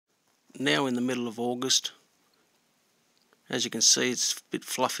now in the middle of August. As you can see, it's a bit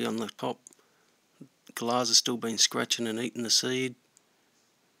fluffy on the top. Galahs has still been scratching and eating the seed.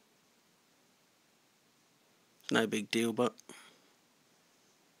 It's no big deal, but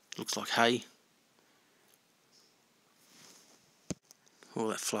looks like hay. All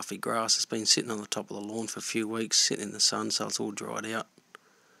that fluffy grass has been sitting on the top of the lawn for a few weeks, sitting in the sun, so it's all dried out.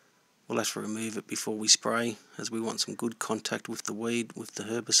 We'll have to remove it before we spray, as we want some good contact with the weed, with the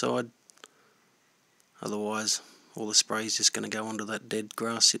herbicide. Otherwise, all the spray is just going to go onto that dead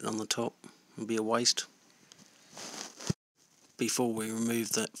grass sitting on the top and be a waste. Before we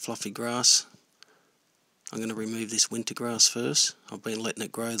remove that fluffy grass, I'm going to remove this winter grass first. I've been letting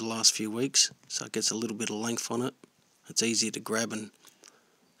it grow the last few weeks, so it gets a little bit of length on it. It's easy to grab and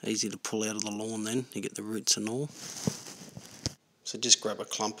easy to pull out of the lawn then, you get the roots and all. So just grab a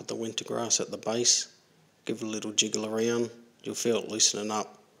clump of the winter grass at the base, give it a little jiggle around, you'll feel it loosening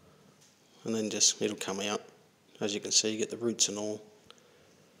up, and then it'll come out. As you can see, you get the roots and all.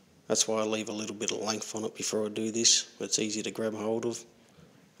 That's why I leave a little bit of length on it before I do this. It's easy to grab hold of.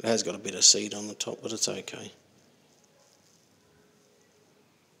 It has got a bit of seed on the top, but it's okay.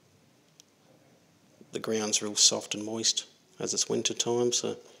 The ground's real soft and moist as it's winter time,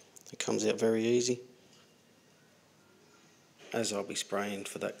 so it comes out very easy. As I'll be spraying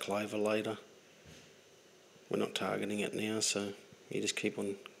for that clover later, we're not targeting it now, so you just keep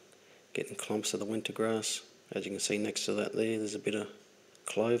on getting clumps of the winter grass. As you can see next to that there's a bit of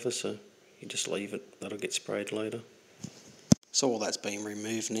clover, so you just leave it, that'll get sprayed later. So all that's been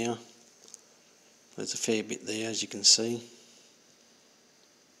removed now. There's a fair bit there, as you can see.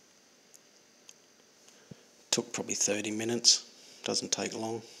 Took probably 30 minutes, doesn't take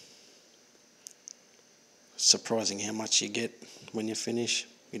long. Surprising how much you get when you finish.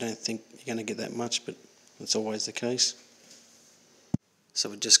 You don't think you're going to get that much, but it's always the case. So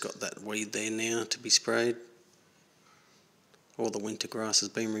we've just got that weed there now to be sprayed. All the winter grass has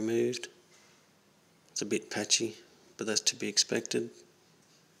been removed. It's a bit patchy, but that's to be expected.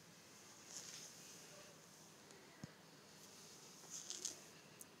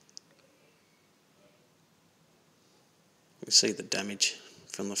 You see the damage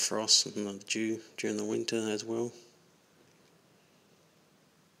from the frost and the dew during the winter as well.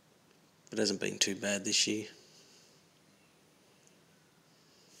 It hasn't been too bad this year.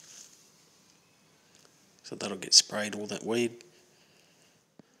 So that'll get sprayed, all that weed.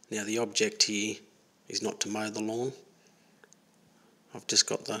 Now the object here is not to mow the lawn. I've just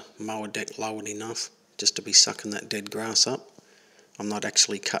got the mower deck lowered enough just to be sucking that dead grass up. I'm not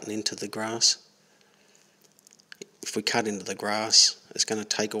actually cutting into the grass. If we cut into the grass, it's going to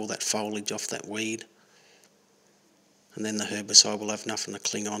take all that foliage off that weed, and then the herbicide will have nothing to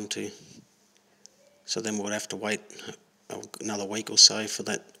cling on to. So then we'll have to wait another week or so for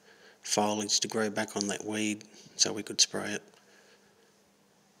that foliage to grow back on that weed so we could spray it.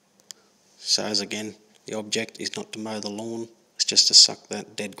 So as again, the object is not to mow the lawn, it's just to suck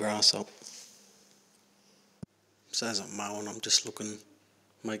that dead grass up. So as I'm mowing, I'm just looking,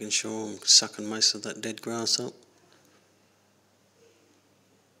 making sure I'm sucking most of that dead grass up.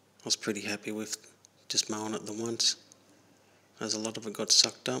 I was pretty happy with just mowing it the once, as a lot of it got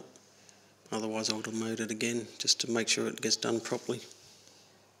sucked up. Otherwise I would have mowed it again just to make sure it gets done properly.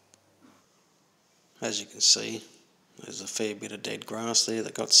 As you can see, there's a fair bit of dead grass there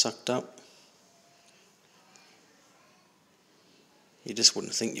that got sucked up. You just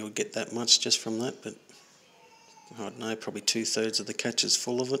wouldn't think you would get that much just from that, but I don't know, probably 2/3 of the catcher's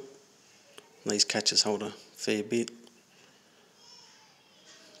full of it. And these catchers hold a fair bit,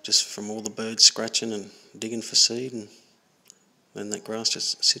 just from all the birds scratching and digging for seed, and then that grass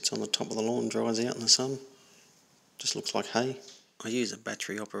just sits on the top of the lawn, dries out in the sun. Just looks like hay. I use a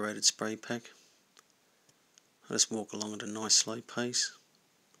battery operated spray pack. I just walk along at a nice slow pace,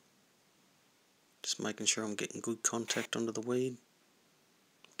 just making sure I'm getting good contact onto the weed,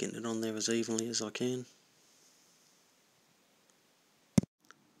 getting it on there as evenly as I can.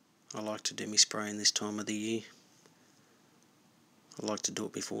 I like to do my spraying this time of the year. I like to do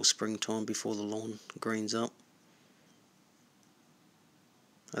it before springtime, before the lawn greens up.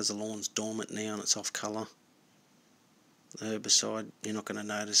 As the lawn's dormant now and it's off colour, the herbicide, you're not going to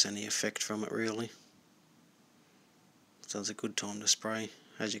notice any effect from it really. So it's a good time to spray.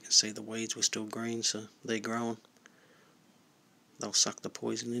 As you can see, the weeds were still green, so they're growing. They'll suck the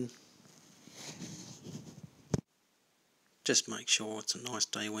poison in. Just make sure it's a nice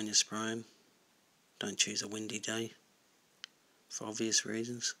day when you're spraying. Don't choose a windy day, for obvious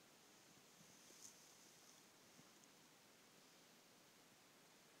reasons.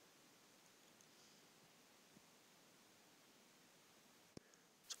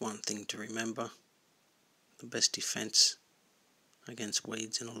 one thing to remember. The best defence against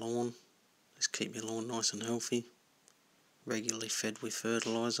weeds in a lawn is keep your lawn nice and healthy, regularly fed with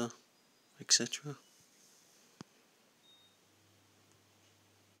fertiliser, etc.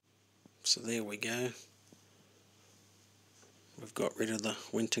 So there we go. We've got rid of the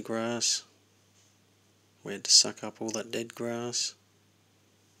winter grass. We had to suck up all that dead grass.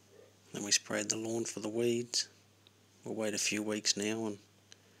 Then we sprayed the lawn for the weeds. We'll wait a few weeks now and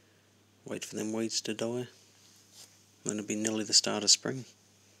wait for them weeds to die. Then it'll be nearly the start of spring.